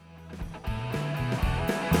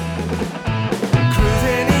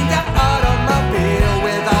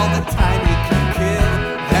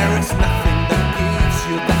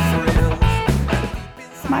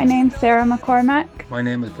Sarah McCormack. My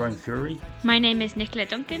name is Brian Fury. My name is Nicola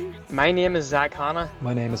Duncan. My name is Zach Hanna.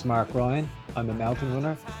 My name is Mark Ryan. I'm a mountain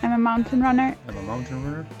runner. I'm a mountain runner. I'm a mountain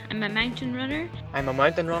runner. I'm a mountain runner. I'm a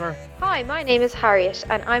mountain runner. Hi, my name is Harriet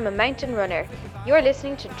and I'm a mountain runner. You're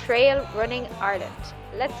listening to Trail Running Ireland.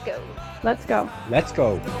 Let's go. Let's go. Let's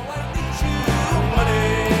go.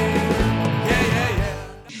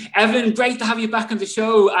 Evan, great to have you back on the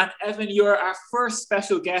show. And Evan, you're our first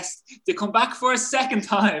special guest to come back for a second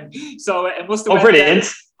time. So it must have been brilliant.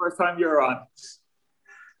 the first time you're on.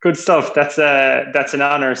 Good stuff. That's an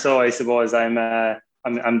honor. So I suppose I'm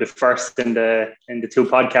the first in the two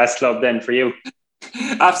podcast club then for you.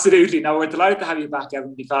 Absolutely. Now we're delighted to have you back,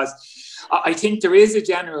 Evan, because I think there is a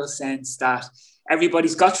general sense that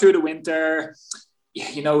everybody's got through the winter.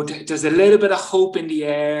 You know, there's a little bit of hope in the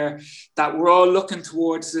air that we're all looking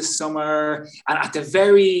towards this summer and at the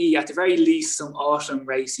very least some autumn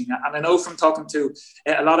racing. And I know from talking to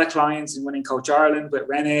a lot of clients in Winning Coach Ireland with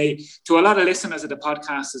Renee, to a lot of listeners of the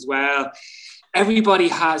podcast as well, everybody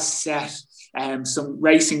has set some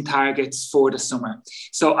racing targets for the summer.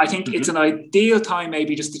 So I think it's an ideal time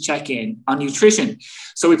maybe just to check in on nutrition.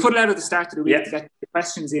 So we put it out at the start of the week to get the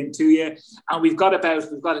questions in to you. And we've got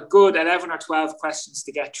a good 11 or 12 questions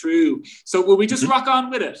to get through. So will we just rock on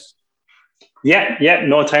with it? Yeah.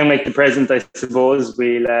 No time like the present, I suppose.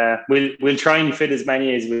 We'll try and fit as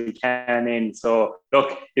many as we can in. So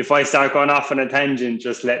look, if I start going off on a tangent,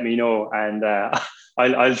 just let me know. And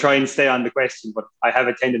I'll try and stay on the question, but I have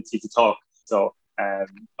a tendency to talk. So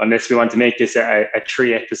unless we want to make this a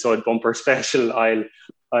 3-episode bumper special,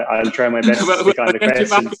 I'll try my best to stick on the questions.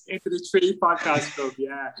 Back into the 3 podcast club,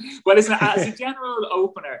 yeah. Well, listen, as a general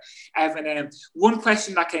opener, Evan, one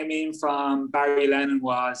question that came in from Barry Lennon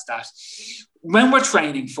was that when we're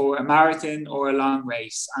training for a marathon or a long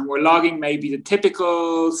race and we're logging maybe the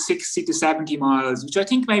typical 60 to 70 miles, which I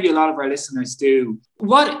think maybe a lot of our listeners do,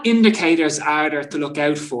 what indicators are there to look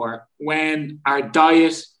out for when our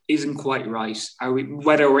diet isn't quite right?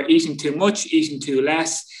 Whether we're eating too much, eating too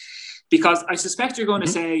less? Because I suspect you're going to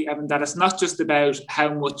say, Evan, that it's not just about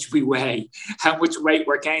how much we weigh, how much weight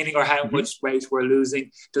we're gaining or how much weight we're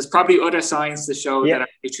losing. There's probably other signs to show that our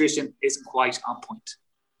nutrition isn't quite on point.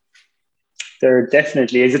 There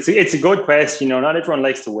definitely is. It's a good question. You know, not everyone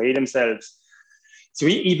likes to weigh themselves. So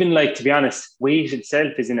even to be honest, weight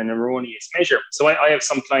itself isn't an erroneous measure. So I have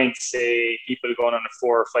some clients, say people going on a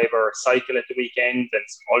 4 or 5 hour cycle at the weekend and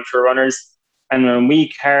some ultra runners. And when we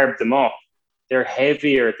carb them up, they're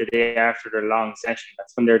heavier the day after their long session.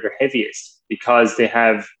 That's when they're their heaviest because they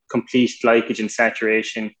have complete glycogen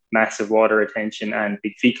saturation, massive water retention, and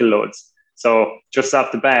big fecal loads. So just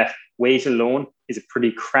off the bat, weight alone is a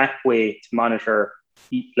pretty crap way to monitor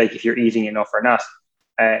if you're eating enough or not.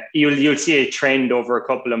 You'll see a trend over a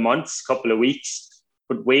couple of months, couple of weeks,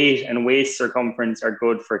 but weight and waist circumference are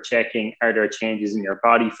good for checking are there changes in your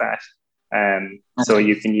body fat. So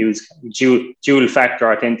you can use dual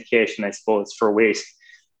factor authentication, I suppose, for weight.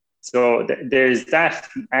 So there's that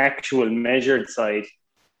actual measured side.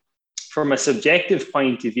 From a subjective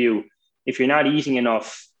point of view, if you're not eating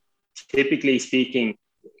enough, typically speaking,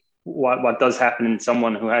 what does happen in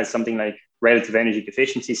someone who has something like relative energy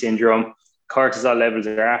deficiency syndrome, cortisol levels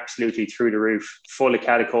are absolutely through the roof, full of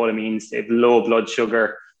catecholamines, they have low blood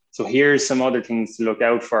sugar. So here's some other things to look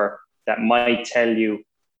out for that might tell you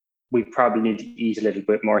we probably need to eat a little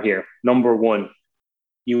bit more here. Number 1,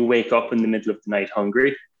 you wake up in the middle of the night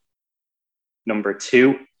hungry. Number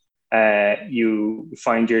 2, you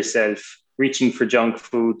find yourself reaching for junk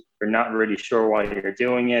food. You're not really sure why you're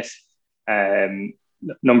doing it.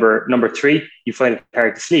 Number 3, you find it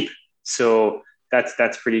hard to sleep. So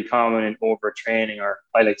that's pretty common in overtraining, or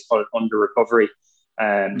I like to call it under recovery.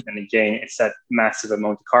 And again, it's that massive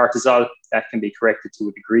amount of cortisol that can be corrected to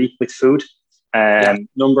a degree with food.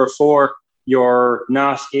 Number 4, you're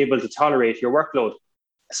not able to tolerate your workload.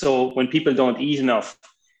 So when people don't eat enough,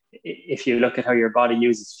 if you look at how your body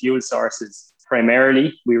uses fuel sources,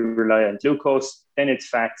 primarily we rely on glucose, then it's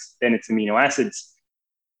fats, then it's amino acids.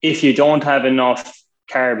 If you don't have enough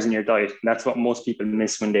carbs in your diet, and that's what most people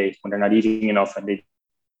miss when they're not eating enough and they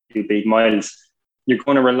do big miles, you're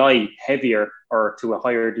going to rely heavier or to a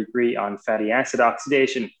higher degree on fatty acid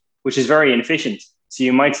oxidation, which is very inefficient. So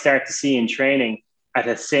you might start to see in training at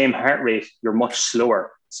the same heart rate, you're much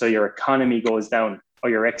slower. So your economy goes down, or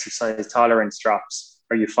your exercise tolerance drops,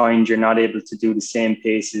 or you find you're not able to do the same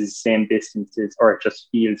paces, same distances, or it just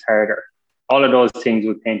feels harder. All of those things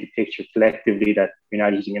would paint a picture collectively that you're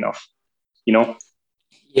not eating enough, you know?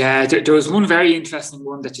 Yeah, there was one very interesting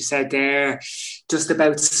one that you said there, just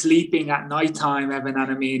about sleeping at night time, Evan.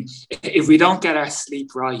 And I mean, if we don't get our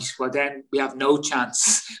sleep right, well, then we have no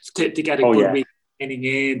chance to get a good week inning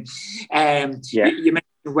in. You mentioned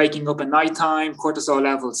waking up at night time, cortisol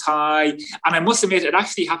levels high. And I must admit, it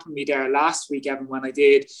actually happened to me there last week, Evan, when I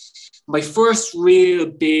did my first real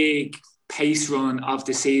big pace run of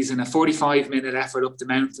the season, a 45-minute effort up the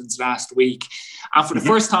mountains last week. And for the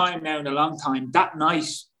first time now in a long time, that night,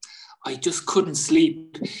 I just couldn't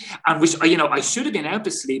sleep. And which, I should have been able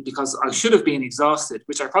to sleep because I should have been exhausted,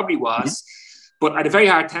 which I probably was. But I had a very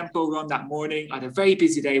hard tempo run that morning. I had a very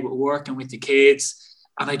busy day with work and with the kids,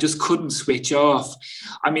 and I just couldn't switch off.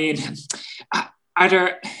 I mean, are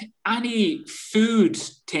there any food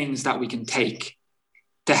things that we can take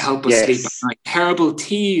to help us sleep at night? Herbal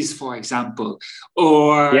teas, for example,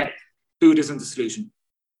 or food isn't the solution?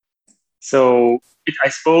 So I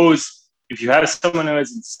suppose if you have someone who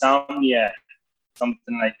has insomnia,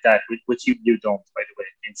 something like that, which you don't, by the way.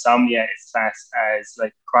 Insomnia is classed as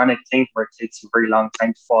like a chronic thing where it takes you a very long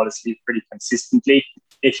time to fall asleep pretty consistently.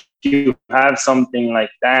 If you have something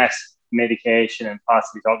like that, medication and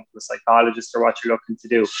possibly talking to a psychologist or what you're looking to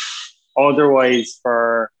do. Otherwise,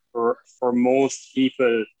 for most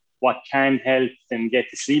people, what can help them get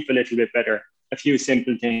to sleep a little bit better, a few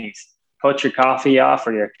simple things. Cut your coffee off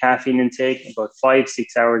or your caffeine intake about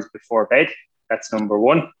 5-6 hours before bed. That's number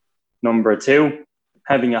one. Number two,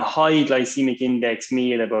 having a high glycemic index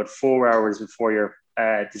meal about 4 hours before your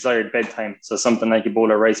desired bedtime. So something like a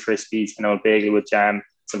bowl of Rice Krispies, an old bagel with jam,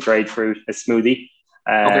 some dried fruit, a smoothie,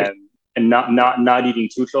 and not eating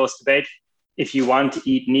too close to bed. If you want to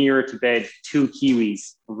eat nearer to bed, 2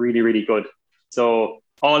 kiwis, really, really good. So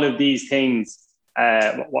all of these things,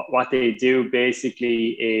 what they do basically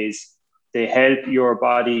is they help your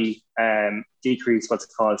body decrease what's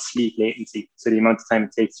called sleep latency. So the amount of time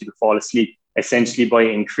it takes you to fall asleep, essentially by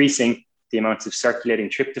increasing the amount of circulating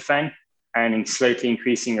tryptophan and slightly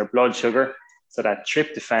increasing your blood sugar, so that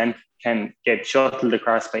tryptophan can get shuttled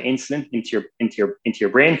across by insulin into your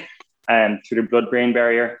brain through the blood-brain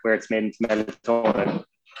barrier where it's made into melatonin.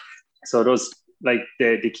 So those, like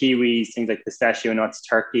the kiwis, things like pistachio nuts,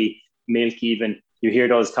 turkey, milk even, you hear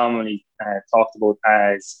those commonly talked about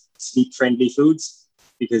as sleep-friendly foods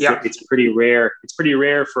because it's pretty rare. It's pretty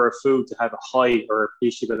rare for a food to have a high or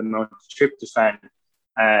appreciable amount of tryptophan.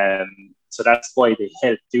 So that's why they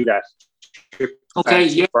help do that. Okay,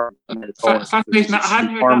 yeah. Fascinating. I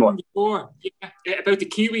hadn't heard that one before. Yeah, about the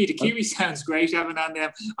kiwi. The kiwi sounds great, Evan,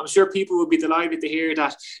 and I'm sure people will be delighted to hear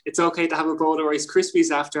that it's okay to have a bowl of Rice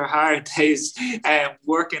Krispies after a hard day's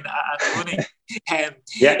working and running.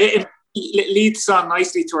 It leads on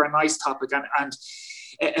nicely to our nice topic and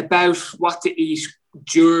about what to eat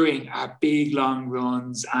during our big long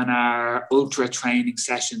runs and our ultra training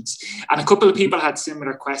sessions. And a couple of people had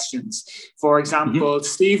similar questions. For example,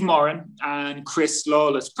 Steve Moran and Chris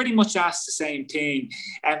Lawless pretty much asked the same thing.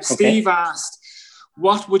 Steve asked,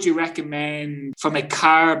 what would you recommend from a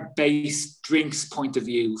carb-based drinks point of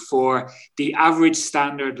view for the average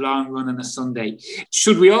standard long run on a Sunday?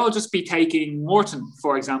 Should we all just be taking Morton,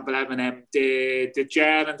 for example, Evan, the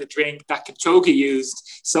gel and the drink that Kipchoge used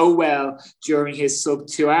so well during his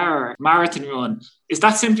sub-2-hour marathon run? Is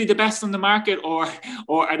that simply the best on the market, or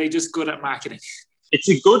are they just good at marketing? It's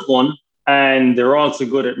a good one, and they're also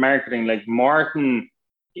good at marketing. Like Morton,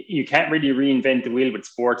 you can't really reinvent the wheel with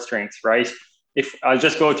sports drinks, right? If I'll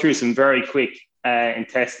just go through some very quick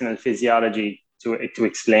intestinal physiology to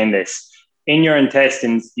explain this. In your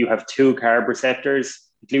intestines, you have 2 carb receptors,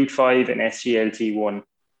 GLUT5 and SGLT1.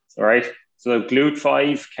 All right. So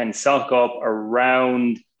GLUT5 can suck up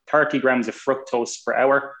around 30 grams of fructose per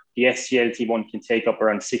hour. The SGLT1 can take up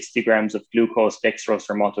around 60 grams of glucose, dextrose,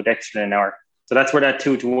 or maltodextrin an hour. So that's where that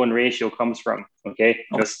 2-to-1 ratio comes from. Okay.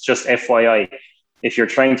 Just FYI. If you're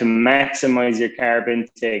trying to maximize your carb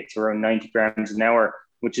intake to around 90 grams an hour,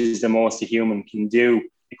 which is the most a human can do,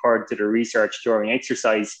 according to the research during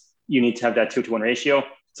exercise, you need to have that 2-to-1 ratio.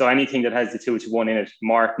 So anything that has the 2-to-1 in it,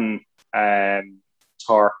 Martin,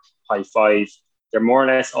 Torque, High Five, they're more or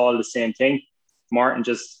less all the same thing. Martin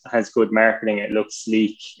just has good marketing. It looks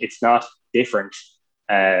sleek. It's not different.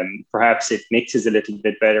 Perhaps it mixes a little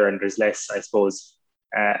bit better and there's less, I suppose,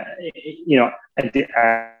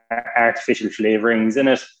 artificial flavorings in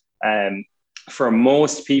it. For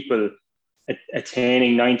most people,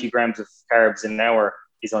 attaining 90 grams of carbs an hour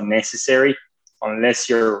is unnecessary unless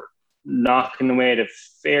you're knocking away at a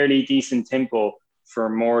fairly decent tempo for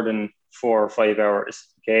more than 4 or 5 hours.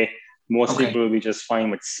 Okay, most people will be just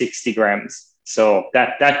fine with 60 grams. So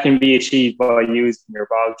that can be achieved by using your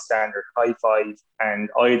bog standard high five and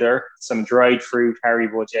either some dried fruit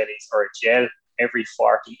Haribo jellies or a gel every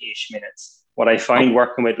 40-ish minutes. What I find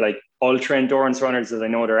working with like ultra endurance runners is I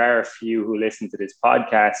know there are a few who listen to this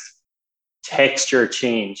podcast, texture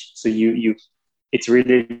change. So it's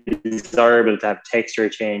really desirable to have texture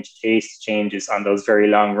change, taste changes on those very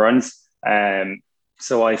long runs.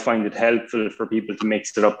 So I find it helpful for people to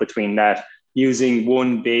mix it up between that, using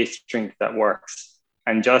one base drink that works.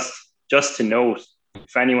 And just to note,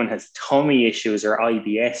 if anyone has tummy issues or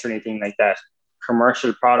IBS or anything like that,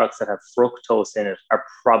 commercial products that have fructose in it are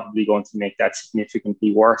probably going to make that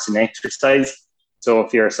significantly worse in exercise. So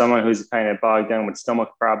if you're someone who's kind of bogged down with stomach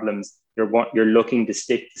problems, you're looking to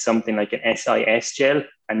stick to something like an SIS gel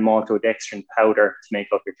and maltodextrin powder to make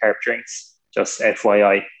up your carb drinks. Just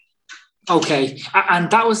FYI. Okay,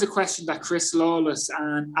 and that was the question that Chris Lawless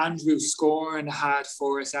and Andrew Scorn had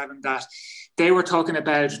for us, Evan, that they were talking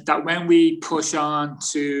about that when we push on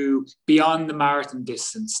to beyond the marathon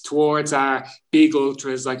distance towards our big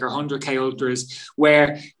ultras, like our 100K ultras,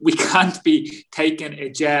 where we can't be taking a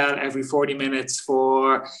gel every 40 minutes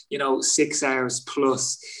for, 6 hours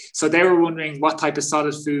plus. So they were wondering what type of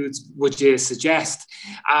solid foods would you suggest?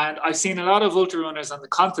 And I've seen a lot of ultra runners on the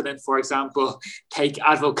continent, for example, take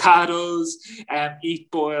avocados,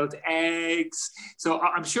 eat boiled eggs. So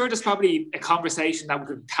I'm sure there's probably a conversation that we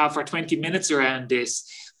could have for 20 minutes around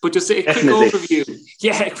this. But just a quick overview.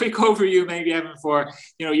 Yeah, a quick overview maybe, Evan, for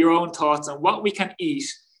your own thoughts on what we can eat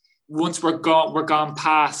once we're gone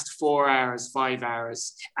past 4 hours, 5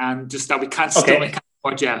 hours, and just that we can't stomach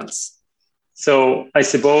more gels. So I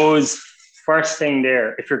suppose first thing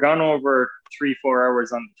there, if you're gone over 3-4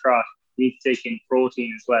 hours on the trot, you need to take in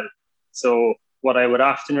protein as well. So what I would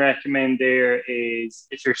often recommend there is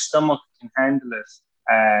if your stomach can handle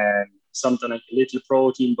it, something like a little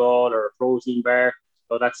protein ball or a protein bar.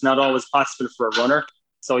 So that's not always possible for a runner.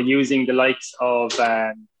 So using the likes of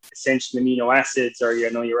essential amino acids or your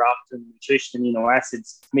Optimum Nutrition amino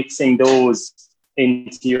acids, mixing those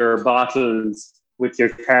into your bottles with your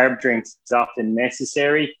carb drinks is often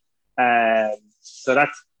necessary. So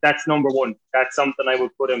that's number one. That's something I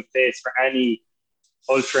would put in place for any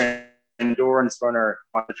ultra endurance runner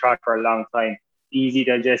on the track for a long time. Easy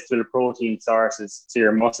digestible protein sources so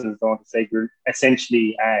your muscles don't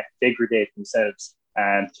essentially degrade themselves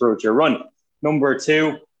throughout your run. Number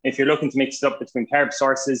two, if you're looking to mix it up between carb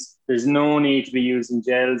sources, there's no need to be using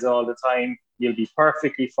gels all the time. You'll be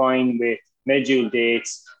perfectly fine with medjool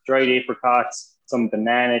dates, dried apricots, some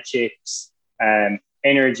banana chips,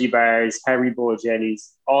 energy bars, Haribo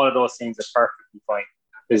jellies. All of those things are perfectly fine.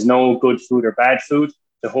 There's no good food or bad food.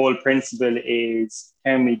 The whole principle is,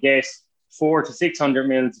 can we get 400 to 600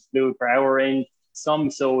 mils of fluid per hour in,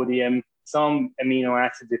 some sodium, some amino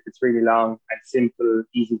acids if it's really long, and simple,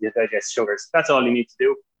 easy to digest sugars. That's all you need to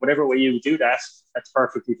do. Whatever way you do that, that's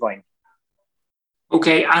perfectly fine.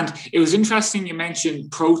 Okay, and it was interesting you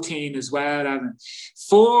mentioned protein as well, Evan.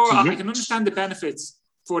 I can understand the benefits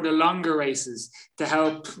for the longer races to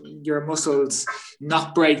help your muscles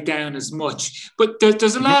not break down as much. But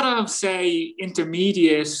there's a lot of, say,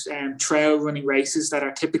 intermediate trail running races that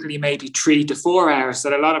are typically maybe 3 to 4 hours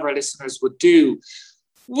that a lot of our listeners would do.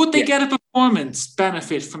 Would they get a performance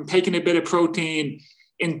benefit from taking a bit of protein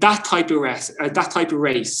in that type of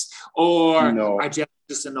race? Or no, are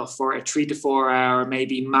just enough for a 3 to 4 hour,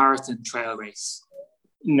 maybe marathon trail race?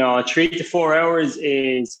 No, 3 to 4 hours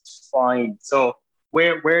is fine. So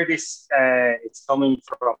where this it's coming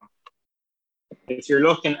from, if you're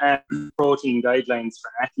looking at protein guidelines for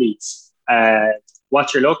athletes,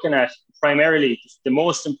 what you're looking at primarily, the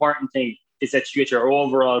most important thing is that you get your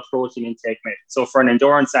overall protein intake met. So for an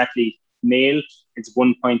endurance athlete, male, it's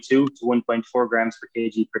 1.2 to 1.4 grams per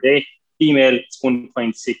kg per day. Female, it's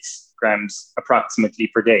 1.6 grams approximately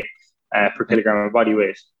per day per kilogram of body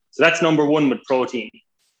weight. So that's number one with protein.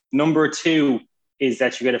 Number two is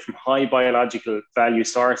that you get it from high biological value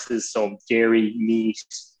sources, so dairy, meat,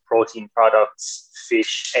 protein products,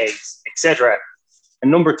 fish, eggs, etc.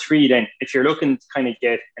 And number three, then, if you're looking to kind of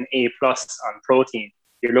get an A+ on protein,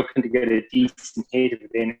 you're looking to get a decent hit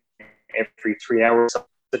within every 3 hours. So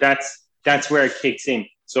that's where it kicks in.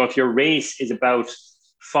 So if your race is about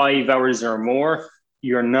 5 hours or more,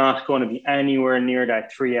 you're not going to be anywhere near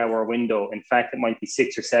that 3 hour window. In fact, it might be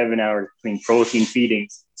 6 or 7 hours between protein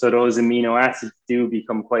feedings. So those amino acids do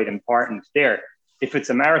become quite important there. If it's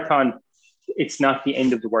a marathon, it's not the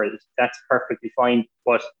end of the world. That's perfectly fine.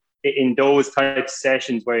 But in those types of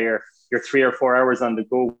sessions where you're 3 or 4 hours on the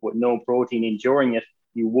go with no protein enduring it,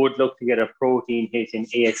 you would look to get a protein hit in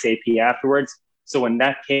ASAP afterwards. So in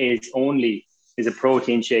that case only is a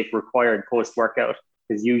protein shake required post-workout?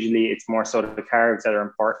 Because usually it's more sort of the carbs that are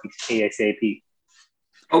important ASAP.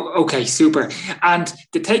 Oh, okay, super. And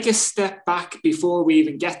to take a step back before we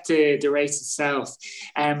even get to the race itself,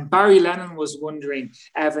 Barry Lennon was wondering,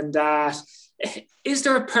 Evan, that is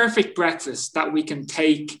there a perfect breakfast that we can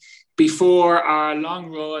take before our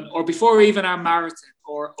long run or before even our marathon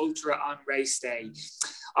or ultra on race day?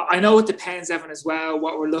 I know it depends, Evan, as well,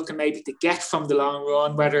 what we're looking maybe to get from the long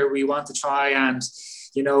run, whether we want to try and,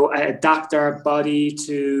 you know, adapt our body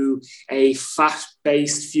to a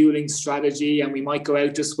fat-based fueling strategy, and we might go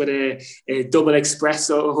out just with a double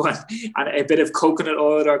espresso and a bit of coconut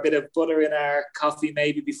oil or a bit of butter in our coffee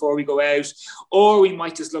maybe before we go out, or we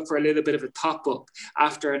might just look for a little bit of a top-up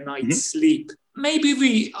after a night's sleep. Maybe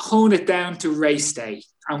we hone it down to race day,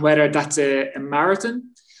 and whether that's a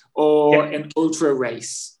marathon or an ultra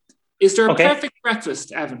race. Is there a perfect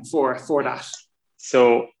breakfast, Evan, for that?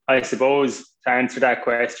 So I suppose to answer that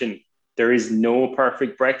question, there is no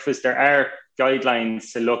perfect breakfast. There are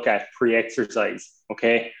guidelines to look at pre-exercise,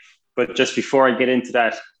 okay? But just before I get into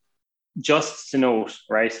that, just to note,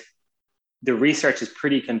 right, the research is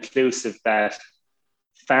pretty conclusive that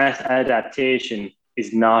fat adaptation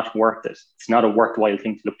is not worth it. It's not a worthwhile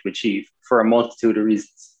thing to look to achieve for a multitude of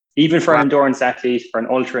reasons. Even for an endurance athlete, for an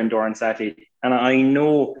ultra endurance athlete. And I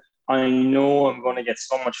know I'm going to get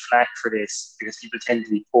so much flack for this because people tend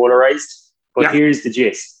to be polarized. But here's the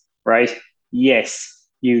gist, right? Yes,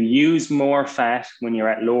 you use more fat when you're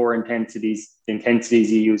at lower intensities, the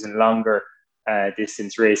intensities you use in longer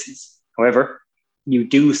distance races. However, you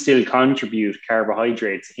do still contribute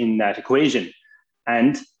carbohydrates in that equation.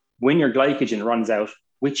 And when your glycogen runs out,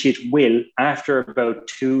 which it will after about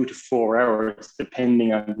 2 to 4 hours,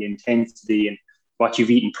 depending on the intensity and what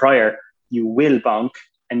you've eaten prior, you will bonk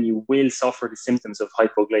and you will suffer the symptoms of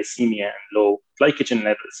hypoglycemia and low glycogen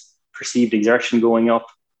levels, perceived exertion going up,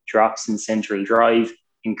 drops in central drive,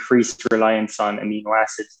 increased reliance on amino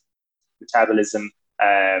acid metabolism,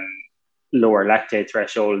 lower lactate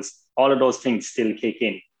thresholds. All of those things still kick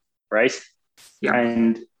in, right? Yeah.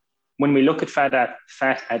 And when we look at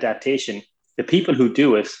fat adaptation, the people who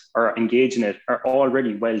do it or engage in it are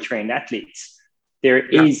already well-trained athletes. There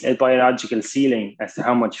is a biological ceiling as to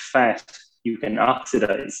how much fat you can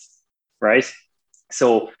oxidize, right?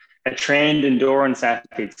 So a trained endurance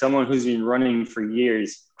athlete, someone who's been running for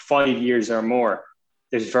years, 5 years or more,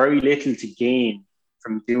 there's very little to gain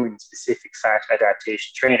from doing specific fat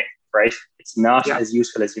adaptation training, right? It's not as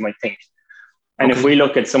useful as you might think. And if we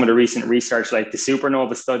look at some of the recent research, like the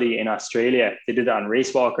Supernova study in Australia, they did it on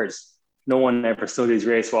race walkers. No one ever studies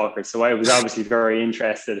race walkers. So I was obviously very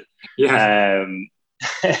interested. If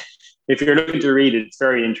you're looking to read it, it's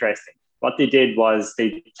very interesting. What they did was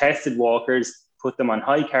they tested walkers, put them on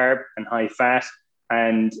high carb and high fat.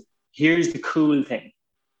 And here's the cool thing.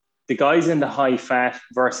 The guys in the high fat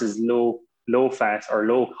versus low fat or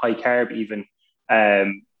high carb even,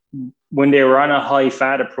 when they were on a high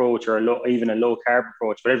fat approach or even a low carb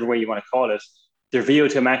approach, whatever way you want to call it, their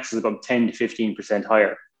VO2 max was about 10 to 15%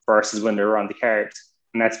 higher versus when they were on the carbs.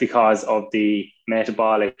 And that's because of the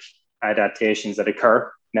metabolic adaptations that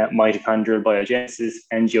occur, mitochondrial biogenesis,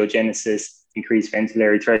 angiogenesis, increased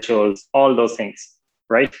ventilatory thresholds, all those things,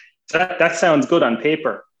 right? So that sounds good on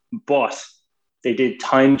paper, but they did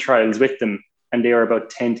time trials with them and they were about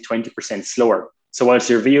 10 to 20% slower. So whilst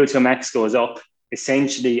your VO2 max goes up,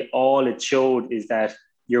 essentially all it showed is that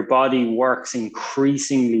your body works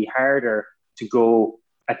increasingly harder to go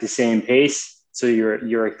at the same pace. So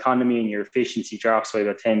your economy and your efficiency drops by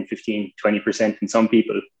about 10, 15, 20% in some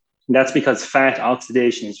people. And that's because fat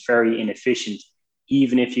oxidation is very inefficient,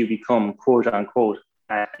 even if you become quote unquote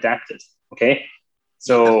adapted. Okay.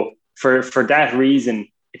 So for that reason,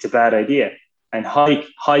 it's a bad idea. And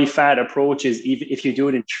high fat approaches, even if you do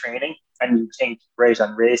it in training and you think, right,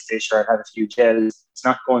 on race day, sure, I'll have a few gels, it's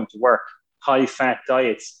not going to work. High fat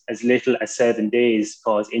diets, as little as 7 days,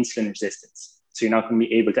 cause insulin resistance. So you're not going to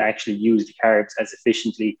be able to actually use the carbs as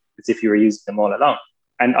efficiently as if you were using them all along.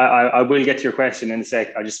 And I will get to your question in a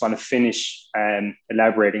sec. I just want to finish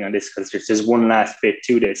elaborating on this because there's one last bit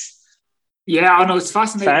to this. Yeah, I know it's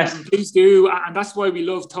fascinating. Please do. And that's why we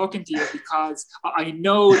love talking to you, because I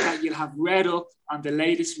know that you'll have read up on the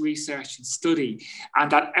latest research and study,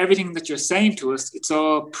 and that everything that you're saying to us, it's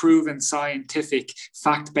all proven scientific,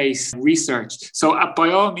 fact-based research. So by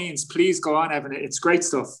all means, please go on, Evan. It's great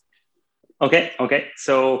stuff. Okay.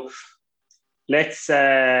 So let's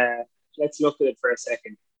look at it for a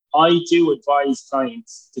second. I do advise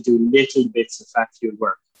clients to do little bits of fat fuel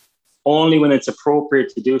work, only when it's appropriate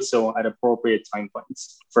to do so at appropriate time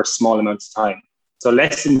points for small amounts of time. So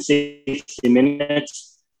less than 60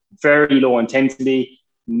 minutes, very low intensity,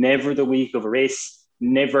 never the week of a race,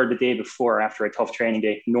 never the day before after a tough training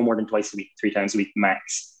day, no more than twice a week, 3 times a week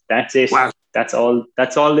max. That's it. Wow. That's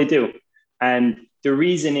all they do. And the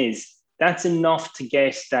reason is that's enough to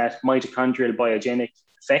get that mitochondrial biogenic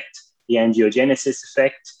effect, the angiogenesis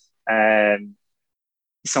effect.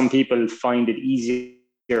 Some people find it easier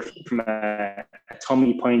from a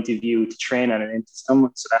tummy point of view to train on an empty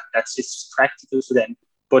stomach, so that's just practical for them.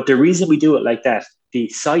 But the reason we do it like that, the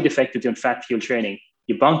side effect of doing fat fuel training,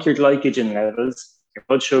 you bonk your glycogen levels, your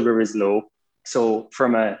blood sugar is low. So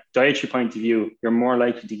from a dietary point of view, you're more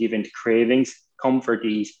likely to give in to cravings, comfort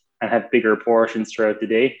eat, and have bigger portions throughout the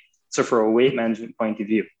day. So for a weight management point of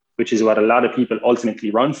view, which is what a lot of people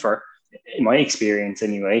ultimately run for, in my experience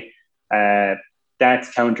anyway,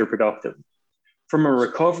 that's counterproductive. From a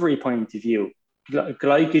recovery point of view,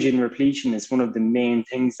 glycogen repletion is one of the main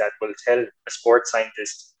things that will tell a sports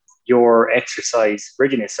scientist your exercise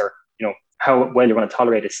readiness, or how well you're going to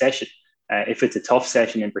tolerate a session. If it's a tough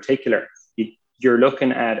session in particular, you're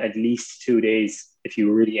looking at least 2 days if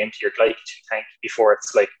you really empty your glycogen tank before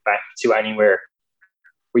it's like back to anywhere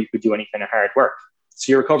where you could do any kind of hard work.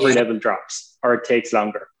 So your recovery level drops, or it takes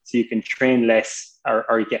longer. So you can train less,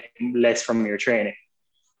 or you get less from your training.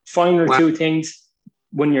 Final two things: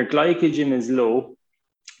 when your glycogen is low,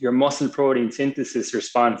 your muscle protein synthesis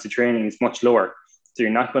response to training is much lower. So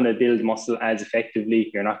you're not going to build muscle as effectively.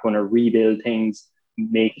 You're not going to rebuild things,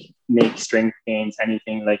 make strength gains,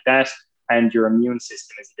 anything like that. And your immune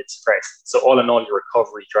system is a bit suppressed. So all in all, your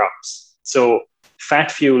recovery drops. So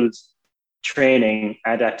fat-fueled training,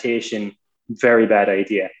 adaptation, very bad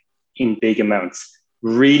idea in big amounts.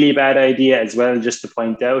 Really bad idea as well, just to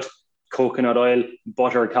point out, coconut oil,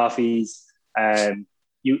 butter coffees.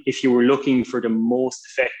 If you were looking for the most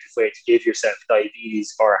effective way to give yourself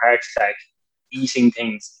diabetes or a heart attack, eating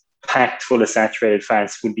things packed full of saturated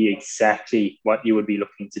fats would be exactly what you would be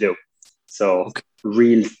looking to do. So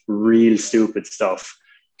real stupid stuff.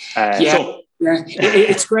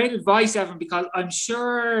 It's great advice, Evan, because I'm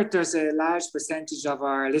sure there's a large percentage of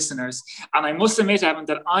our listeners, and I must admit, Evan,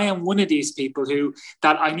 that I am one of these people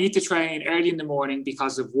that I need to train early in the morning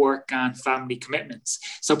because of work and family commitments.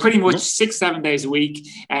 So pretty much 6-7 days a week,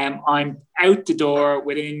 I'm out the door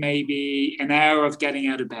within maybe an hour of getting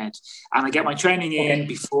out of bed, and I get my training in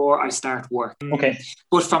before I start work.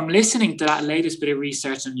 But from listening to that latest bit of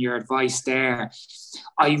research and your advice there,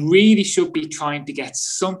 I really should be trying to get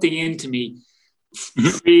something into me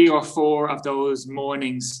 3 or 4 of those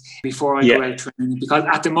mornings before I go out training, because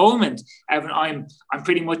at the moment, Evan, I'm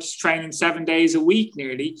pretty much training 7 days a week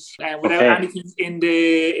nearly, without anything in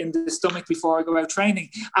the stomach before I go out training.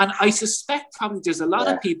 And I suspect probably there's a lot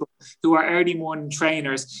of people who are early morning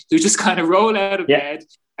trainers who just kind of roll out of bed,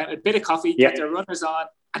 a bit of coffee, get their runners on,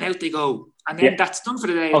 and out they go. And then that's done for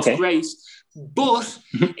the day. It's great. But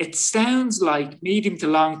it sounds like medium to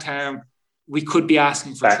long term, we could be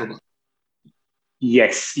asking for trouble.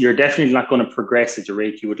 Yes, you're definitely not going to progress at the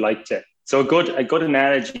rate you would like to. So a good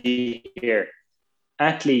analogy here.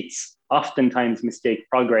 Athletes oftentimes mistake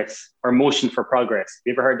progress or motion for progress. Have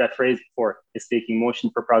you ever heard that phrase before? Mistaking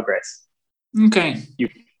motion for progress. Okay. You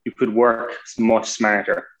could work much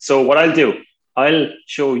smarter. So what I'll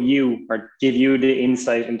show you or give you the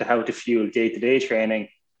insight into how to fuel day-to-day training,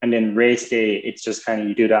 and then race day, it's just kind of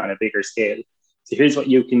you do that on a bigger scale. So here's what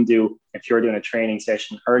you can do if you're doing a training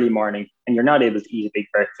session early morning and you're not able to eat a big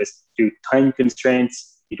breakfast due to time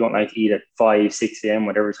constraints. You don't like to eat at 5, 6 a.m.,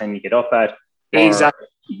 whatever time you get up at. Exactly.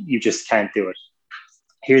 You just can't do it.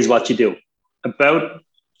 Here's what you do. About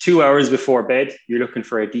 2 hours before bed, you're looking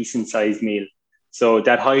for a decent sized meal. So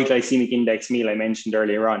that high glycemic index meal I mentioned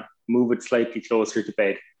earlier on, move it slightly closer to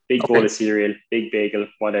bed. Big bowl of cereal, big bagel,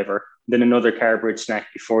 whatever. Then another carb-rich snack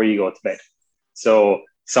before you go to bed. So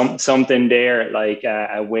something there like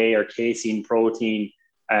a whey or casein protein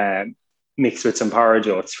mixed with some porridge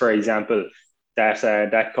oats, for example,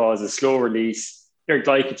 that causes slow release. Your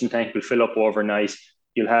glycogen tank will fill up overnight.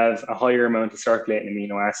 You'll have a higher amount of circulating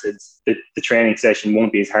amino acids. The training session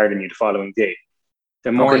won't be as hard on you the following day.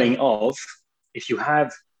 The morning of, if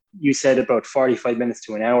you said about 45 minutes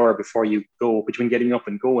to an hour before you go, between getting up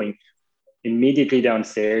and going, immediately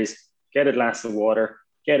downstairs, get a glass of water,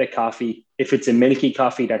 get a coffee. If it's a milky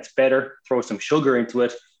coffee, that's better. Throw some sugar into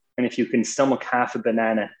it. And if you can stomach half a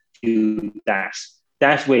banana, do that.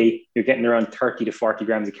 That way, you're getting around 30 to 40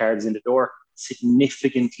 grams of carbs in the door,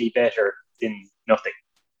 significantly better than nothing.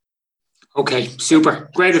 Okay, super.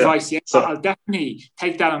 Great advice. Yeah, so I'll definitely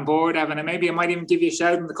take that on board, Evan. And maybe I might even give you a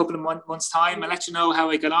shout in a couple of months' time and let you know how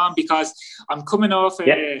I get on, because I'm coming off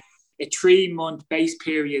a a 3-month base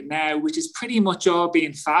period now, which is pretty much all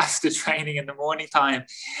being fasted training in the morning time.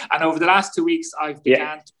 And over the last 2 weeks, I've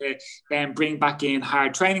began to then bring back in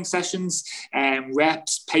hard training sessions,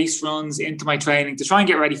 reps, pace runs into my training to try and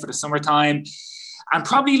get ready for the summertime. I'm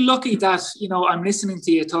probably lucky that, I'm listening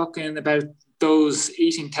to you talking about those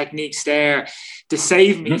eating techniques there to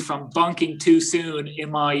save me from bunking too soon in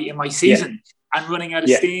my season and running out of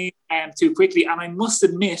steam too quickly. And I must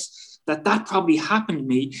admit that probably happened to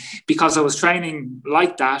me because I was training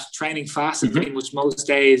like that, training fasted pretty much most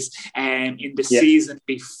days in the season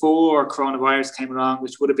before coronavirus came along,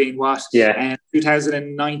 which would have been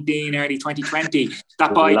 2019, early 2020.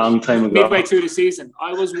 That by a long time ago. Midway through the season,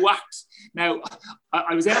 I was whacked. Now,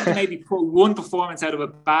 I was able to maybe pull one performance out of the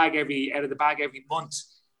bag every month,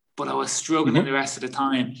 but I was struggling the rest of the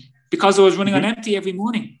time because I was running on empty every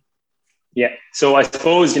morning. Yeah. So I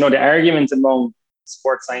suppose, the argument among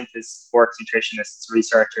sports scientists, sports nutritionists,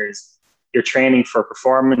 researchers, you're training for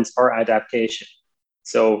performance or adaptation.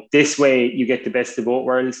 So this way you get the best of both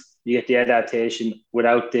worlds. You get the adaptation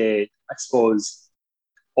without the, I suppose,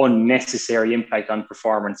 unnecessary impact on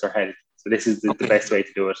performance or health. So this is the best way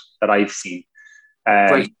to do it that I've seen.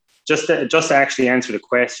 Just to actually answer the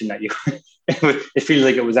question that you, it feels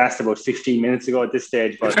like it was asked about 15 minutes ago at this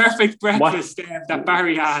stage. But the perfect breakfast that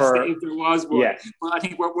Barry asked, if there was one. Yeah. Well, I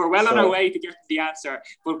think we're well on our way to getting the answer.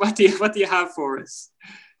 But what do you have for us?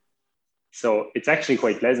 So it's actually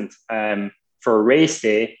quite pleasant. For a race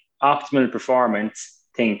day, optimal performance,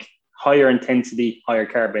 think higher intensity, higher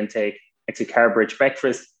carb intake. It's a carb-rich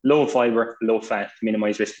breakfast, low fiber, low fat to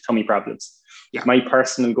minimize risk of tummy problems. Yeah. My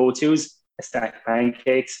personal go-tos, a stack of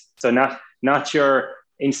pancakes. So not your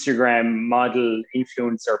Instagram model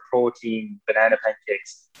influencer protein banana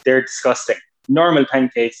pancakes. They're disgusting. Normal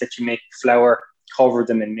pancakes that you make with flour, cover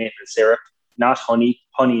them in maple syrup, not honey.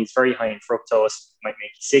 Honey is very high in fructose, might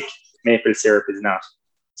make you sick. Maple syrup is not.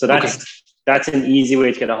 So that's an easy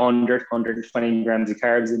way to get 120 grams of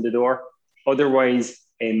carbs in the door. Otherwise,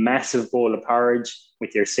 a massive bowl of porridge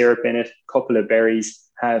with your syrup in it, a couple of berries,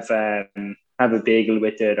 have a bagel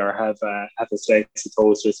with it, or have a slice of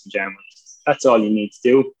toast with some jam on it. That's all you need to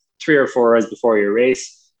do. 3 or 4 hours before your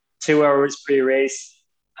race, 2 hours pre-race,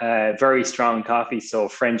 very strong coffee, so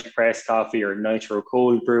French press coffee or nitro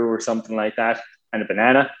cold brew or something like that, and a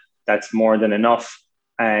banana. That's more than enough.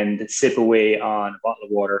 And sip away on a bottle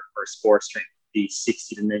of water or a sports drink, the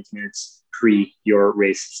 60 to 90 minutes pre your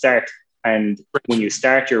race start. And when you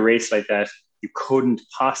start your race like that, you couldn't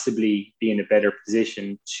possibly be in a better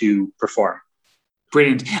position to perform.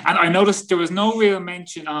 Brilliant. And I noticed there was no real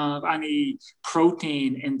mention of any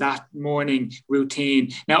protein in that morning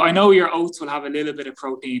routine. Now, I know your oats will have a little bit of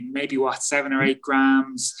protein, maybe 7 or 8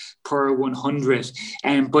 grams per 100.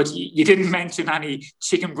 But you didn't mention any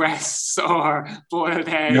chicken breasts or boiled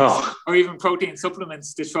eggs or even protein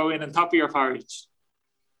supplements to throw in on top of your porridge.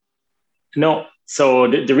 No. So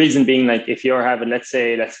the reason being, like, if you're having, let's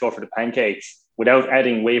go for the pancakes, without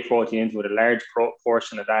adding whey protein into it, a large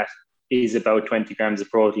portion of that is about 20 grams of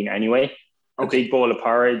protein anyway. A big bowl of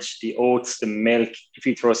porridge, the oats, the milk, if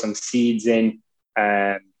you throw some seeds in,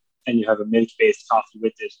 and you have a milk-based coffee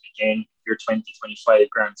with it, again, you're 20-25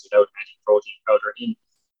 grams without adding protein powder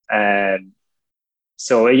in.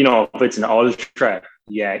 So, if it's an ultra,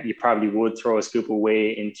 you probably would throw a scoop of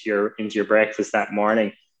whey into your breakfast that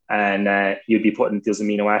morning. And you'd be putting those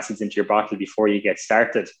amino acids into your bottle before you get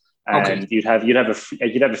started, and you'd have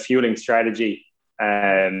a fueling strategy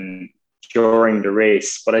during the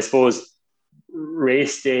race. But I suppose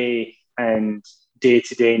race day and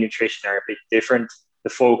day-to-day nutrition are a bit different. The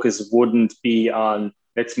focus wouldn't be on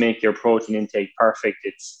let's make your protein intake perfect.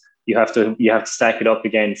 It's you have to stack it up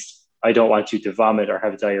against I don't want you to vomit or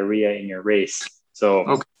have diarrhea in your race.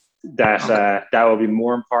 So. That will be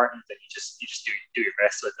more important than you just do your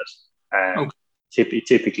best with it.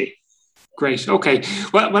 Typically. Great. Okay.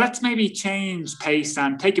 Well, let's maybe change pace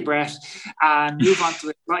and take a breath and move on to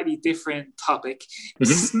a slightly different topic.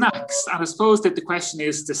 Snacks. And I suppose that the question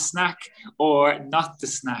is to snack or not to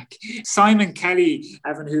snack. Simon Kelly,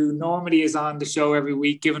 Evan, who normally is on the show every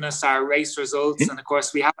week, giving us our race results. And of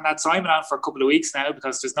course, we haven't had Simon on for a couple of weeks now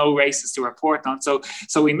because there's no races to report on. So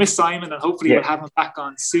we miss Simon, and hopefully we'll have him back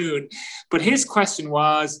on soon. But his question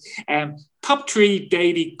was, top 3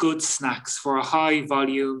 daily good snacks for a high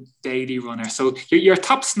volume daily runner. So your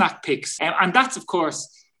top snack picks. And that's, of course,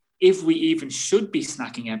 if we even should be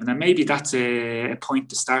snacking, Evan. And maybe that's a point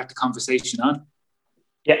to start the conversation on.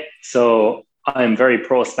 Yeah. So I'm very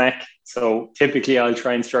pro snack. So typically I'll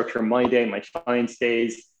try and structure my day, my clients'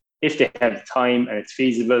 days, if they have time and it's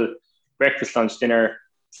feasible, breakfast, lunch, dinner,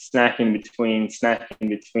 snack in between, snack in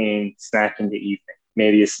the evening.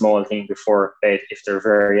 maybe a small thing before bed if they're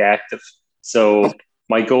very active. So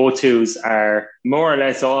my go-tos are more or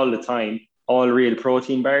less all the time, all real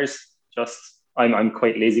protein bars. Just I'm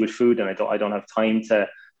quite lazy with food, and I don't have time to,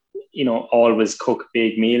 always cook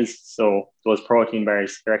big meals. So those protein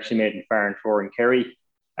bars, they're actually made in Farm Floor and Kerry.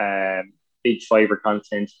 Big fiber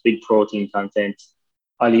content, big protein content.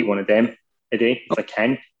 I'll eat one of them a day if I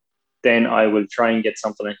can. Then I will try and get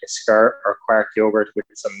something like a skirt or quark yogurt with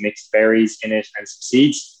some mixed berries in it and some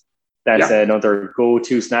seeds. That's another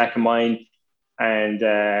go-to snack of mine. And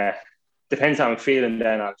depends how I'm feeling,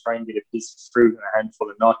 then I'll try and get a piece of fruit and a handful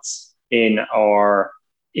of nuts in, or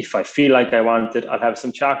if I feel like I want it, I'll have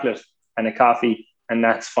some chocolate and a coffee, and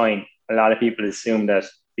that's fine. A lot of people assume that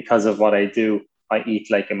because of what I do, I eat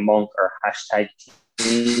like a monk or hashtag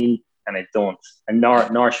clean, and I don't. And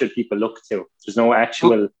nor should people look to. There's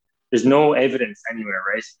no evidence anywhere,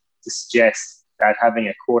 right, to suggest that having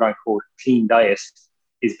a quote-unquote clean diet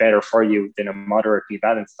is better for you than a moderately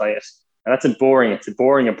balanced diet. And it's a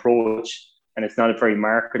boring approach, and it's not a very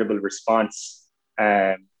marketable response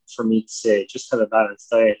for me to say, just have a balanced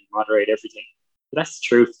diet and moderate everything. But that's the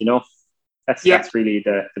truth, That's really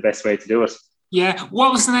the best way to do it. Yeah.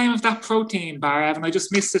 What was the name of that protein bar, Evan? I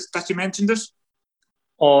just missed it that you mentioned it.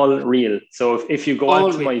 All real. So if you go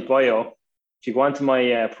onto real. my bio, if you go onto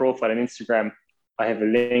my profile on Instagram, I have a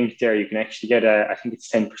link there. You can actually get I think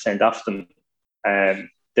it's 10% off them.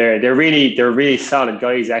 They're really solid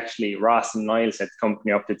guys. Actually, Ross and Niall set the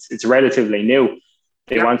company up. It's relatively new.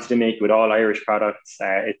 They wanted to make it with all Irish products.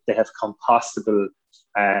 They have compostable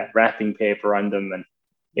wrapping paper on them, and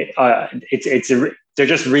they're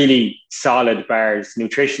just really solid bars.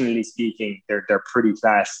 Nutritionally speaking, they're pretty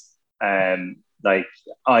class. Like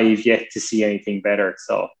I've yet to see anything better.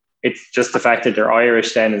 So it's just the fact that they're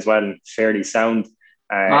Irish then as well and fairly sound.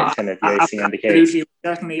 Kind of the icing on the cake. Absolutely.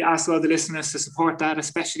 Certainly ask all the listeners to support that,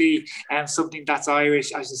 especially something that's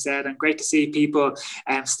Irish, as you said, and great to see people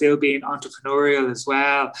still being entrepreneurial as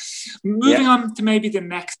well. Moving on to maybe the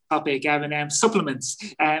next topic, Evan, supplements.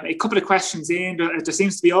 A couple of questions in. There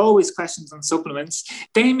seems to be always questions on supplements.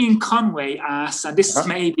 Damien Conway asks, and this is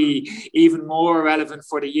maybe even more relevant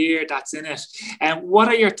for the year that's in it, what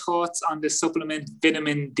are your thoughts on the supplement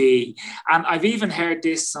vitamin D? And I've even heard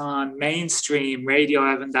this on mainstream radio,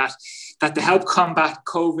 Evan, that to help combat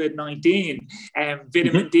COVID-19,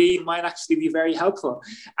 vitamin D might actually be very helpful.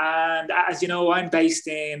 And as you know, I'm based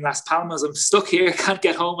in Las Palmas. I'm stuck here, can't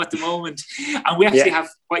get home at the moment. And we actually have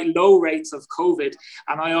quite low rates of COVID.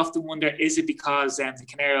 And I often wonder, is it because the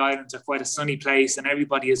Canary Islands are quite a sunny place and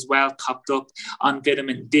everybody is well topped up on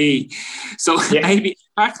vitamin D? So maybe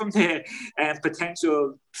apart from the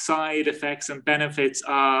potential side effects and benefits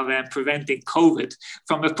of preventing COVID,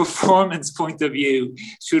 from a performance point of view,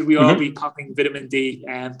 should we all be popping vitamin D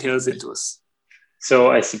pills into us? So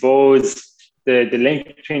I suppose the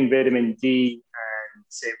link between vitamin D and,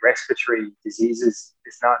 say, respiratory diseases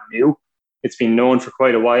is not new. It's been known for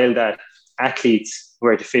quite a while that athletes who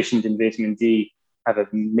are deficient in vitamin D have a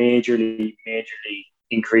majorly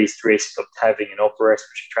increased risk of having an upper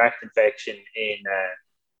respiratory tract infection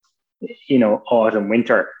in autumn,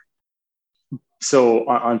 winter. So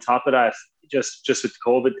on top of that, just with the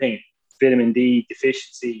COVID thing, vitamin D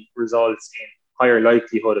deficiency results in higher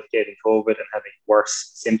likelihood of getting COVID and having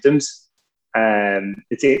worse symptoms.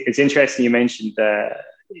 It's interesting you mentioned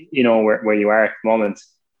where you are at the moment,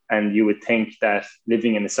 and you would think that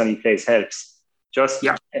living in a sunny place helps. Just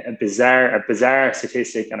a bizarre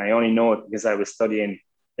statistic, and I only know it because I was studying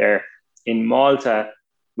there in Malta,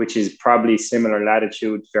 which is probably similar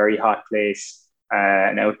latitude, very hot place,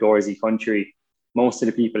 an outdoorsy country. Most of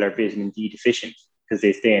the people are vitamin D deficient because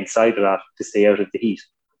they stay inside a lot to stay out of the heat.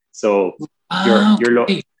 So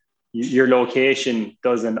your location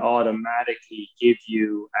doesn't automatically give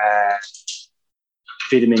you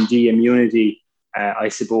vitamin D immunity. I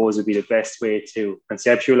suppose would be the best way to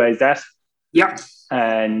conceptualize that. Yeah.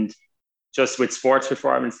 And just with sports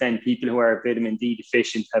performance, then people who are vitamin D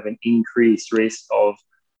deficient have an increased risk of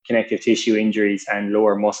connective tissue injuries and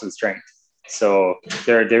lower muscle strength. So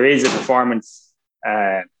there is a performance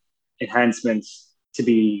enhancement to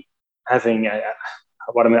be having.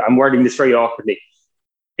 I'm wording this very awkwardly.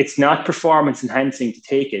 It's not performance enhancing to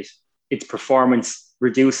take it. It's performance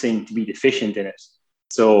reducing to be deficient in it.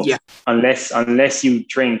 So unless you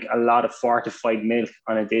drink a lot of fortified milk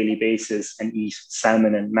on a daily basis and eat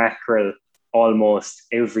salmon and mackerel almost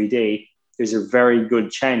every day, there's a very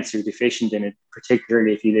good chance you're deficient in it,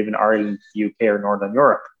 particularly if you live in Ireland, the UK, or Northern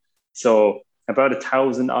Europe. So about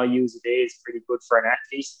 1,000 IUs a day is pretty good for an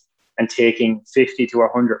athlete, and taking 50 to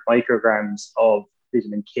 100 micrograms of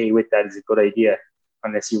vitamin K with that is a good idea.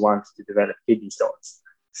 unless you want to develop kidney stones.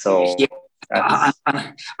 So Yeah.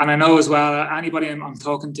 And I know as well, anybody I'm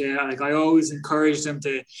talking to, like, I always encourage them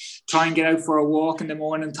to try and get out for a walk in the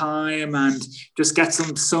morning time and just get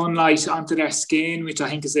some sunlight onto their skin, which I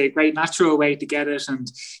think is a great natural way to get it.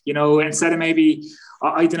 And, you know, instead of maybe,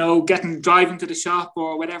 I don't know, driving to the shop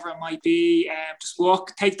or whatever it might be, just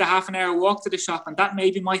take the half an hour walk to the shop, and that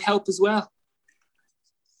maybe might help as well.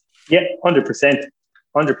 Yeah, 100%.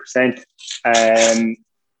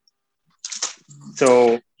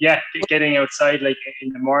 So yeah, getting outside like in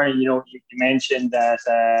the morning, you know, you mentioned that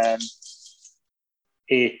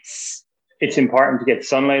it's important to get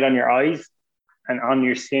sunlight on your eyes and on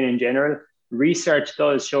your skin in general. Research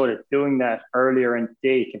does show that doing that earlier in the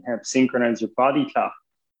day can help synchronize your body clock.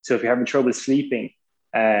 So if you're having trouble sleeping,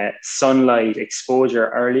 sunlight exposure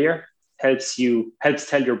earlier helps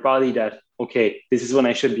tell your body that, okay, this is when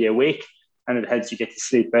I should be awake, and it helps you get to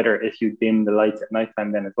sleep better if you dim the lights at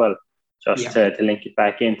nighttime then as well. Just to link it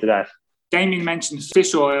back into that. Damien mentioned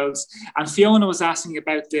fish oils, and Fiona was asking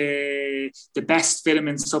about the best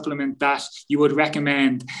vitamin supplement that you would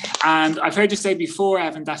recommend. And I've heard you say before,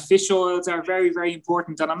 Evan, that fish oils are very, very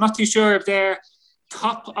important. And I'm not too sure if they're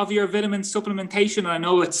top of your vitamin supplementation. I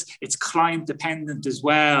know it's client dependent as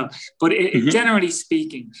well, but generally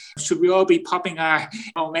speaking, should we all be popping our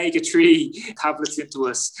omega-3 tablets into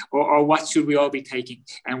us, or what should we all be taking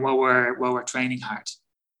and while we're training hard?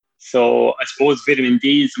 So I suppose vitamin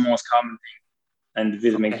D is the most common thing, and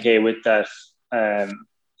vitamin K with that. A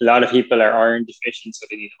lot of people are iron deficient, so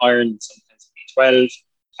they need iron, sometimes B12,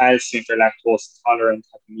 calcium for lactose intolerant,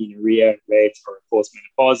 amenorrhea rates for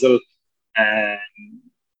postmenopausal.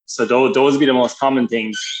 So those would be the most common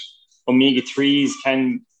things. Omega-3s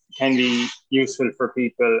can be useful for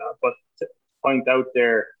people, but to point out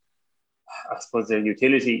their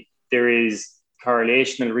utility, there is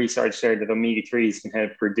correlational research there that omega-3s can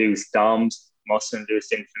help reduce DOMS,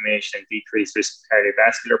 muscle-induced inflammation, and decrease risk of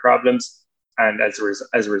cardiovascular problems. And as a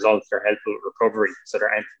result, they're helpful with recovery, so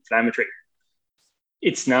they're anti-inflammatory.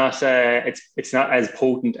 It's not as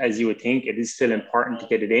potent as you would think. It is still important to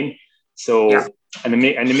get it in. So, and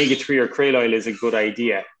omega-3 or krill oil is a good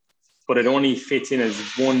idea, but it only fits in as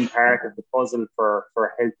one part of the puzzle for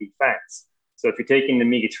healthy fats. So if you're taking the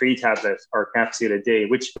omega-3 tablet or capsule a day,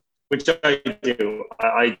 which I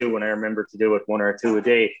do when I remember to do it, 1 or 2 a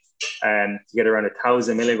day, to get around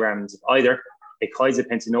 1,000 milligrams of either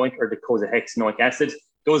eicosapentaenoic or docosahexaenoic acid.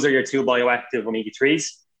 Those are your 2 bioactive omega-3s.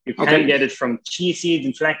 You can get it from chia seeds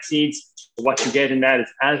and flax seeds. What you get in that is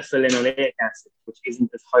alpha-linoleic acid, which isn't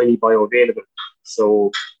as highly bioavailable. So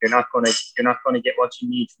you're not gonna get what you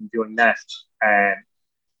need from doing that,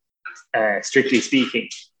 strictly speaking.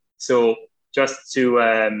 So just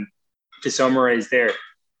to summarize there,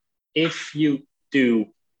 if you do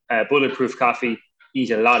bulletproof coffee, eat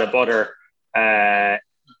a lot of butter,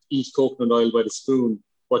 eat coconut oil by the spoon,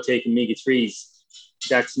 but take omega-3s,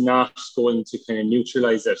 that's not going to kind of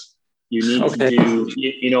neutralize it. You need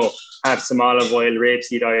to have some olive oil,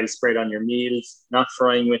 rapeseed oil spread on your meals, not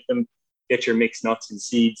frying with them. Get your mixed nuts and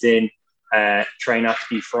seeds in. Try not to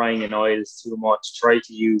be frying in oils too much. Try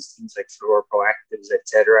to use things like fluoroproactives,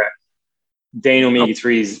 etc. Then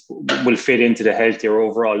omega-3s will fit into the healthier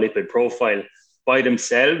overall lipid profile. By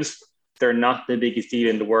themselves, they're not the biggest deal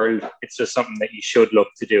in the world. It's just something that you should look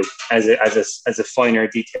to do as a finer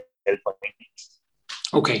detail point.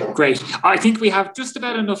 Okay, great. I think we have just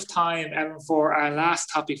about enough time, Evan, for our last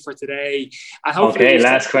topic for today. And hopefully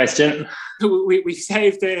last question. We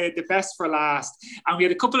saved the best for last. And we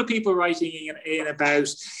had a couple of people writing in about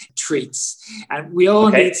treats. And we all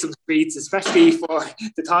need some treats, especially for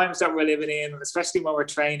the times that we're living in, and especially when we're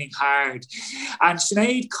training hard. And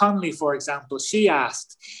Sinead Conley, for example, she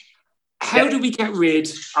asked, how do we get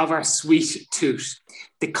rid of our sweet tooth?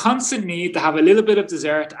 The constant need to have a little bit of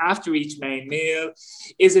dessert after each main meal.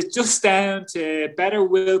 Is it just down to better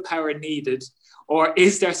willpower needed, or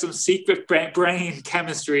is there some secret brain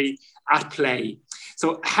chemistry at play?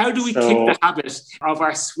 So how do we kick the habit of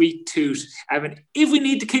our sweet tooth? I mean, if we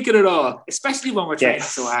need to kick it at all, especially when we're training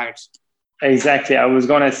so hard. Exactly. I was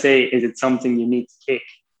going to say, is it something you need to kick?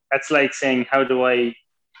 That's like saying, how do I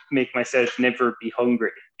make myself never be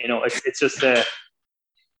hungry? You know, it's just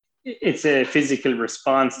it's a physical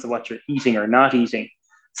response to what you're eating or not eating.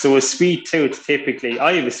 So a sweet tooth, typically,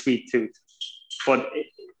 I have a sweet tooth, but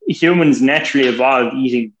humans naturally evolved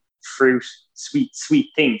eating fruit, sweet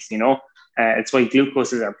things, you know. It's why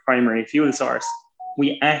glucose is our primary fuel source.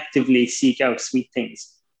 We actively seek out sweet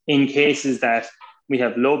things. In cases that we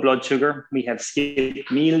have low blood sugar, we have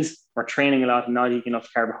skipped meals, we're training a lot and not eating enough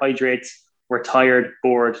carbohydrates, we're tired,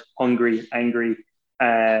 bored, hungry, angry.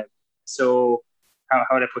 So how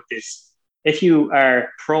would I put this? If you are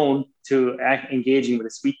prone to engaging with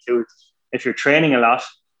a sweet tooth, if you're training a lot,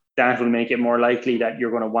 that will make it more likely that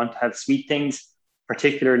you're going to want to have sweet things,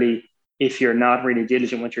 particularly if you're not really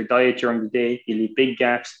diligent with your diet during the day, you leave big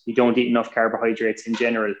gaps, you don't eat enough carbohydrates in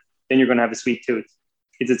general, then you're going to have a sweet tooth.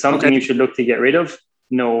 Is it something you should look to get rid of?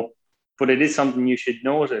 No, but it is something you should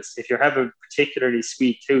notice. If you have a particularly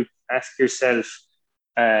sweet tooth, ask yourself,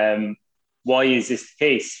 why is this the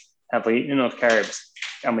case? Have I eaten enough carbs?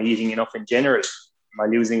 Am I eating enough in general? Am I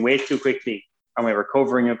losing weight too quickly? Am I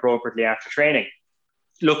recovering appropriately after training?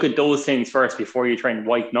 Look at those things first before you try and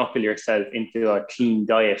white knuckle yourself into a clean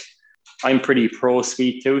diet. I'm pretty pro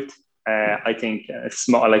sweet tooth. I think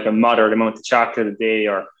like a moderate amount of chocolate a day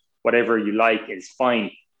or whatever you like is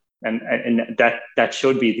fine. And that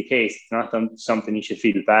should be the case. It's not something you should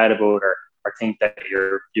feel bad about or think that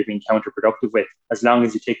you're being counterproductive with, as long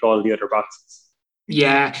as you tick all the other boxes.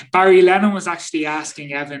 Yeah, Barry Lennon was actually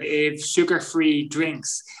asking Evan if sugar-free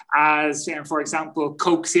drinks, as for example,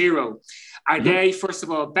 Coke Zero, are they, first of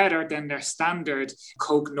all, better than their standard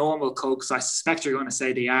Coke, normal Coke? So I suspect you're going to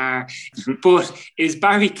say they are. But is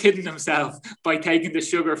Barry kidding himself by taking the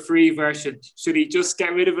sugar-free version? Should he just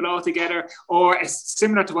get rid of it altogether? Or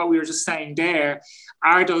similar to what we were just saying there,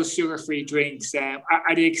 are those sugar-free drinks,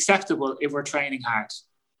 are they acceptable if we're training hard?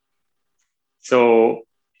 So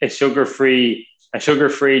a sugar-free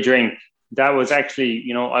drink, that was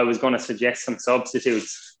actually, I was going to suggest some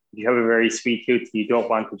substitutes. If you have a very sweet tooth, you don't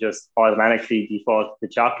want to just automatically default to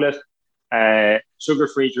chocolate.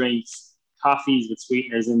 Sugar-free drinks, coffees with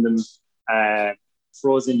sweeteners in them,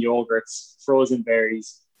 frozen yogurts, frozen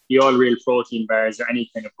berries, the all real protein bars or any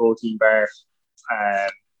kind of protein bar.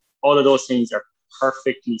 All of those things are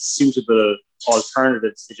perfectly suitable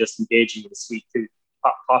alternatives to just engaging with a sweet tooth.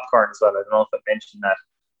 Popcorn as well. I don't know if I mentioned that.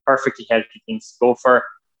 Perfectly healthy things to go for.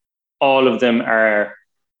 All of them are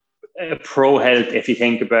pro health if you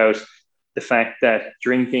think about the fact that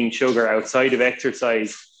drinking sugar outside of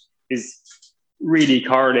exercise is really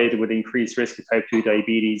correlated with increased risk of type 2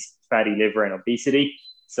 diabetes, fatty liver, and obesity.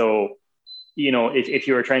 So, if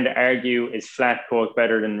you were trying to argue, is flat Coke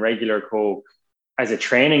better than regular Coke as a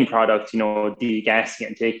training product, degassing it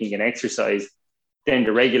and taking an exercise, then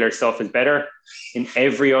the regular stuff is better. In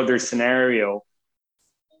every other scenario,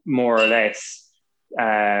 more or less,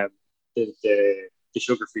 the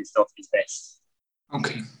sugar-free stuff is best.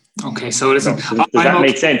 Okay. So listen, does that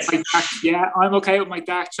make sense? Yeah, I'm okay with my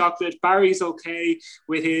dark chocolate. Barry's okay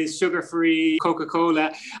with his sugar-free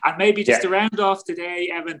Coca-Cola. And maybe just to round off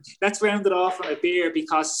today, Evan, let's round it off on a beer,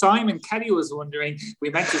 because Simon Kelly was wondering,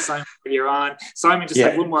 we mentioned Simon earlier on. Simon just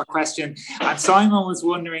had one more question. And Simon was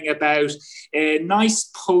wondering about a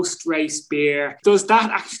nice post-race beer. Does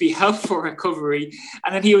that actually help for recovery?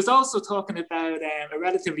 And then he was also talking about a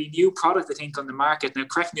relatively new product, I think, on the market. Now,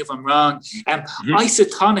 correct me if I'm wrong.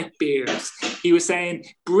 Isotonic beers. He was saying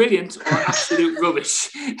brilliant or absolute rubbish.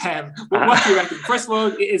 What do you reckon? First of all,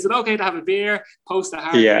 is it okay to have a beer post a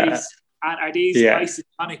hard race? And are these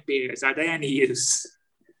isotonic beers, are they any use?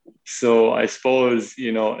 So I suppose,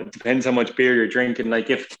 it depends how much beer you're drinking.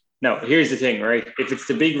 Now, here's the thing, right? If it's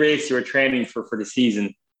the big race you're training for the season,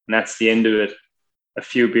 and that's the end of it, a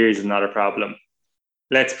few beers is not a problem.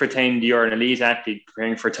 Let's pretend you're an elite athlete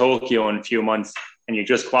preparing for Tokyo in a few months and you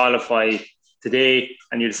just qualify today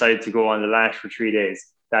and you decide to go on the lash for 3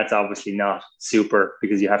 days. That's obviously not super,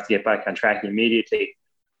 because you have to get back on track immediately.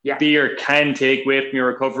 Yeah. Beer can take away from your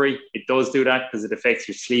recovery. It does do that because it affects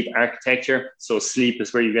your sleep architecture. So sleep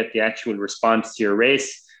is where you get the actual response to your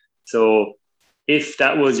race. So if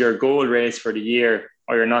that was your goal race for the year,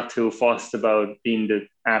 or you're not too fussed about being the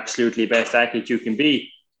absolutely best athlete you can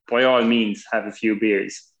be, by all means, have a few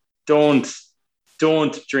beers. Don't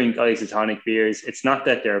drink isotonic beers. It's not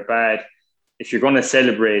that they're bad. If you're going to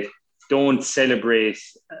celebrate, don't celebrate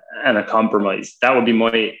and a compromise. That would be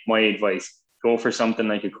my advice. Go for something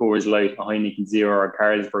like a Coors Light, a Heineken Zero, or a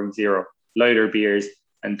Carlsberg Zero, lighter beers,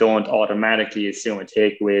 and don't automatically assume a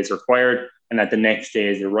takeaway is required and that the next day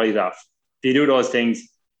is a write-off. If you do those things,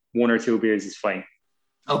 1 or 2 beers is fine.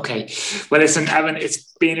 Okay. Well, listen, Evan,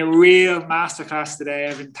 it's been a real masterclass today,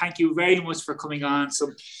 Evan. Thank you very much for coming on.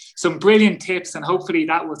 Some brilliant tips, and hopefully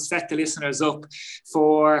that will set the listeners up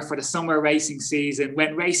for the summer racing season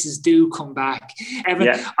when races do come back. Evan,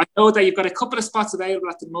 I know that you've got a couple of spots available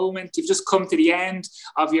at the moment. You've just come to the end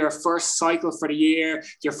of your first cycle for the year,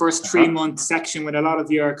 your first 3-month section with a lot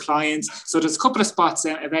of your clients. So there's a couple of spots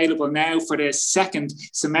available now for the second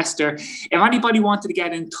semester. If anybody wanted to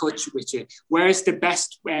get in touch with you, where's the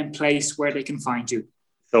best place where they can find you?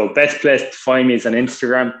 So best place to find me is on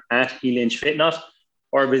Instagram @HeLynchFitNut,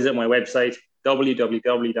 or visit my website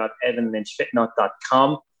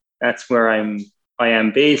www.evanlynchfitnut.com. That's where I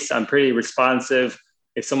am based. I'm pretty responsive.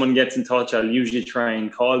 If someone gets in touch, I'll usually try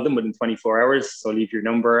and call them within 24 hours. So leave your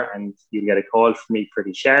number and you'll get a call from me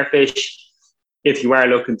pretty sharpish. If you are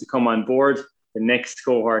looking to come on board, the next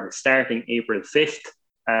cohort is starting April 5th.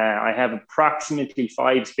 I have approximately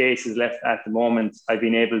 5 spaces left at the moment. I've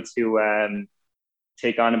been able to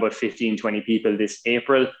take on about 15, 20 people this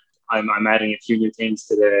April. I'm adding a few new things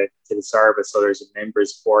to the service. So there's a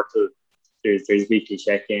members portal, there's weekly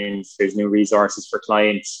check-ins, there's new resources for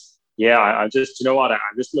clients. Yeah, I'm just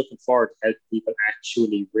looking forward to helping people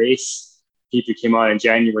actually race. People came on in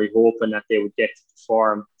January hoping that they would get to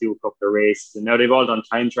perform, do a couple of races, and now they've all done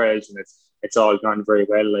time trials, and it's all gone very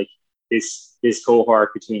well. Like this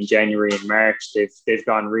cohort between January and March, they've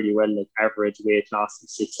gone really well. Like average weight loss of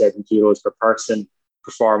 6-7 kilos per person,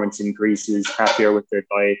 performance increases, happier with their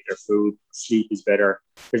diet, their food, sleep is better.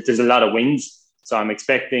 There's a lot of wins. So I'm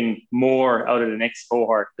expecting more out of the next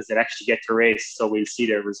cohort because they actually get to race. So we'll see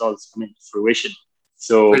their results come into fruition.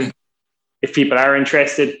 So if people are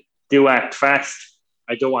interested, do act fast.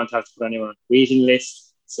 I don't want to have to put anyone on the waiting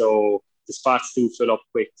list. So the spots do fill up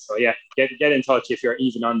quick. So yeah, get in touch if you're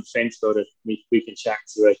even on the fence about it. We can chat,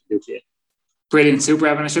 see what I can do for you. Brilliant, super,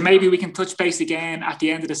 Evan. So maybe we can touch base again at the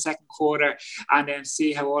end of the second quarter and then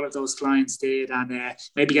see how all of those clients did and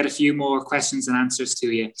maybe get a few more questions and answers to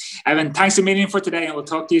you. Evan, thanks a million for today and we'll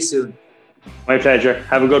talk to you soon. My pleasure.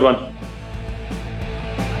 Have a good one.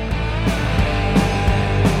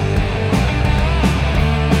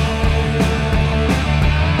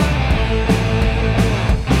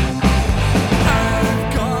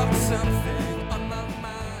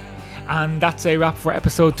 And that's a wrap for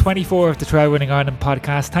episode 24 of the Trail Running Ireland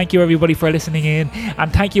podcast. Thank you everybody for listening in,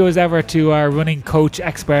 and thank you as ever to our running coach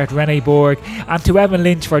expert Renee Borg and to Evan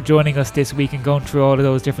Lynch for joining us this week and going through all of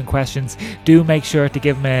those different questions. Do make sure to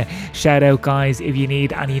give him a shout out, guys, if you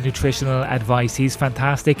need any nutritional advice. He's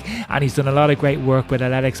fantastic and he's done a lot of great work with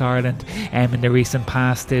Athletics Ireland in the recent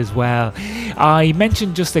past as well. I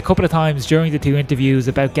mentioned just a couple of times during the 2 interviews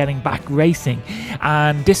about getting back racing,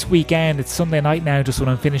 and this weekend, it's Sunday night now, just when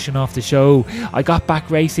I'm finishing off the show, I got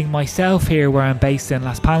back racing myself here where I'm based in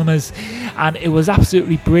Las Palmas, and it was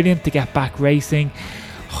absolutely brilliant to get back racing.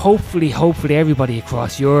 Hopefully everybody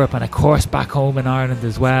across Europe and of course back home in Ireland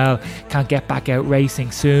as well can get back out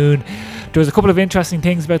racing soon. There was a couple of interesting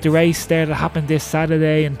things about the race there that happened this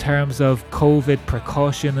Saturday in terms of COVID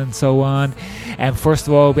precaution and so on. And first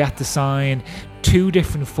of all, we had to sign 2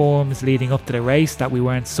 different forms leading up to the race that we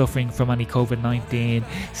weren't suffering from any COVID-19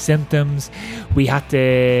 symptoms. We had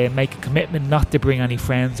to make a commitment not to bring any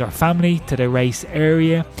friends or family to the race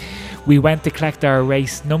area. We went to collect our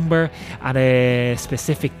race number at a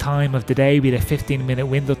specific time of the day. We had a 15-minute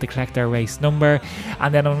window to collect our race number.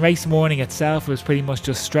 And then on race morning itself, it was pretty much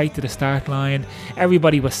just straight to the start line.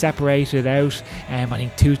 Everybody was separated out, I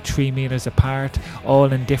think 2-3 meters apart,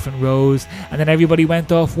 all in different rows. And then everybody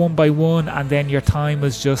went off one by one, and then your time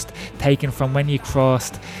was just taken from when you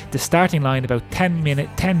crossed the starting line about 10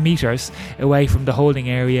 meters away from the holding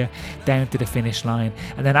area down to the finish line.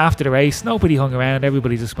 And then after the race, nobody hung around.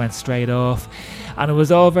 Everybody just went straight off, and it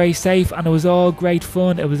was all very safe and it was all great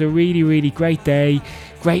fun. It was a really, really great day,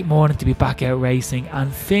 great morning to be back out racing,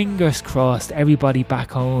 and fingers crossed everybody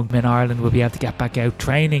back home in Ireland will be able to get back out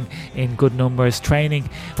training in good numbers, training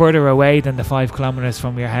further away than the 5 kilometers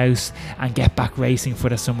from your house, and get back racing for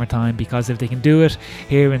the summertime, because if they can do it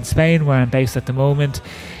here in Spain where I'm based at the moment,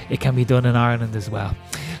 it can be done in Ireland as well.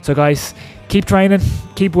 So guys, keep training,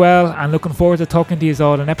 keep well, and looking forward to talking to you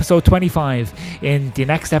all in episode 25 in the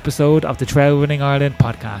next episode of the Trail Running Ireland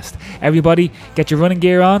podcast. Everybody, get your running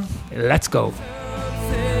gear on. Let's go.